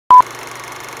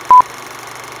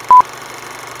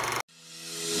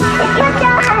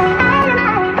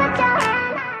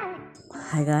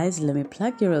Hi guys, let me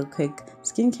plug you real quick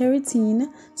skincare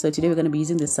routine. So today we're going to be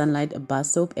using the Sunlight bar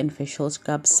soap and facial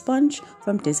scrub sponge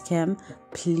from Discam.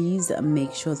 Please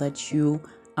make sure that you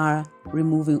are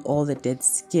removing all the dead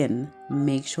skin.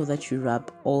 Make sure that you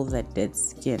rub all that dead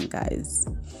skin, guys.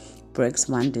 Works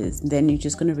wonders. Then you're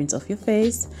just going to rinse off your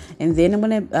face, and then I'm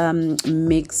going to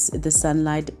mix the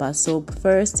Sunlight bar soap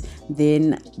first,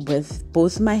 then with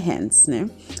both my hands,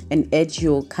 and add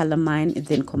your CALAMINE,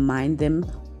 then combine them,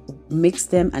 mix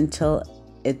them until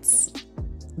it's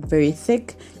very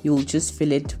thick. You'll just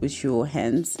fill it with your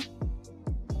hands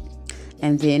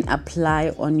and then apply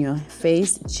on your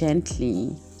face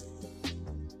gently.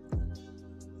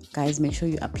 Guys, make sure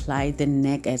you apply the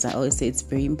neck. As I always say, it's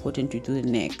very important to do the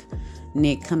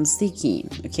neck comes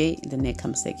second, okay? The neck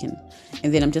comes second.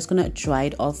 And then I'm just gonna dry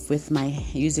it off with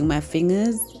using my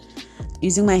hands,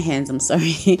 using my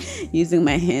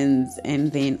hands,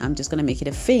 and then I'm just gonna make it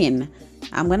a fan.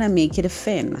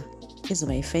 It's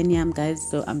my fan, guys.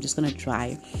 So I'm just gonna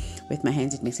dry with my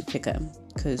hands. It makes it quicker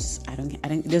because I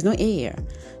don't there's no air.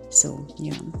 So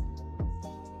yeah.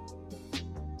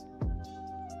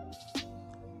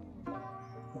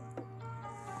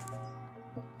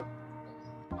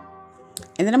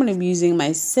 And then I'm going to be using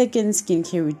my second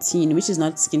skincare routine, which is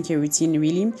not skincare routine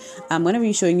really. I'm going to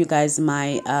be showing you guys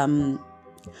my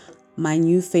my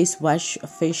new face wash,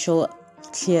 facial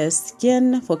clear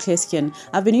skin for clear skin.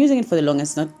 I've been using it for the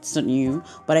longest. It's not new.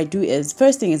 What I do is,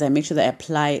 first thing is I make sure that I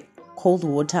apply cold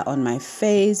water on my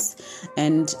face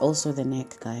and also the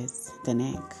neck, guys. The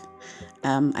neck.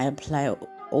 I apply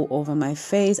all over my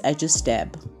face. I just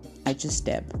dab.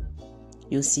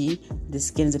 You'll see the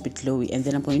skin is a bit glowy, and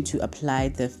then I'm going to apply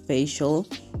the facial.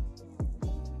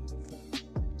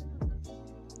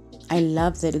 I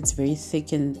love that it's very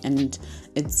thick and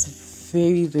it's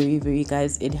very, very, very,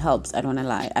 guys, it helps. I don't wanna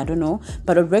lie. I don't know,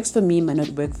 but what works for me might not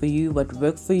work for you. What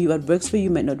works for you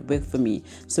might not work for me.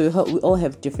 So we all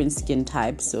have different skin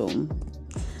types, so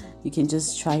you can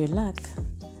just try your luck,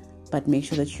 but make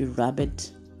sure that you rub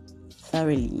it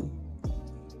thoroughly.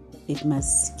 It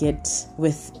must get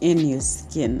within your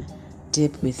skin,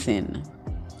 deep within.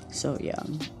 So yeah,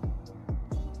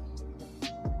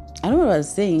 I don't know what I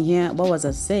was saying here. What was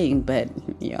I saying? But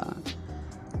yeah.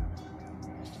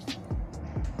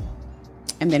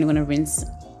 And then I'm gonna rinse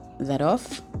that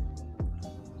off.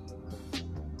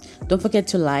 Don't forget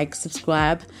to like,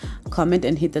 subscribe, comment,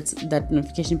 and hit that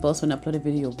notification bell so when I upload a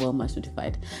video, you're well much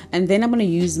notified. And then I'm gonna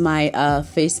use my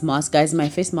face mask, guys. My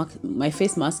face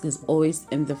mask is always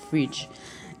in the fridge.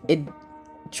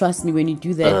 Trust me, when you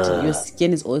do that, your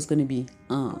skin is always gonna be,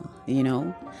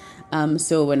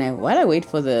 So while I wait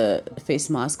for the face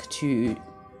mask to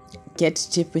get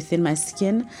deep within my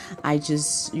skin, I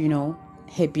just,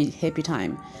 happy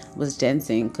time was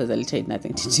dancing because I literally had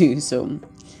nothing to do. So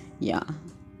yeah.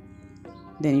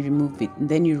 Then you remove it.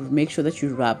 Then you make sure that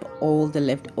you rub all the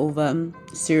leftover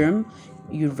serum.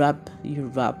 You rub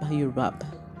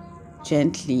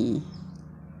gently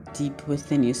deep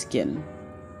within your skin.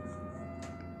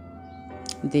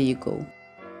 There you go.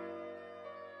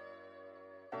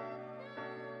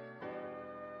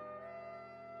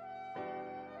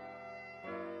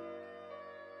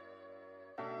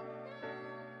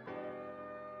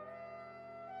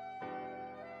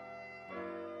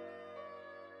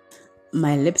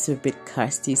 My lips were a bit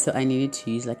crusty, so I needed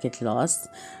to use like a gloss.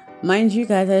 Mind you,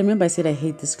 guys, I remember I said I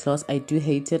hate this gloss. I do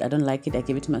hate it. I don't like it. I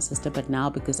gave it to my sister, but now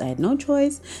because I had no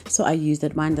choice, so I used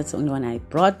that one. That's the only one I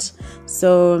brought.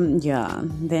 So yeah,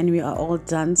 then we are all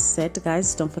done set,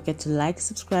 guys. Don't forget to like,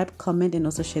 subscribe, comment, and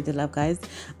also share the love, guys.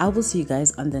 I will see you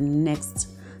guys on the next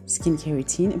skincare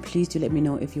routine. And please do let me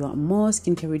know if you want more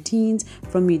skincare routines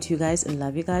from me too, guys. I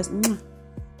love you guys.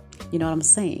 You know what I'm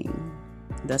saying?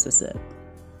 That's what's up.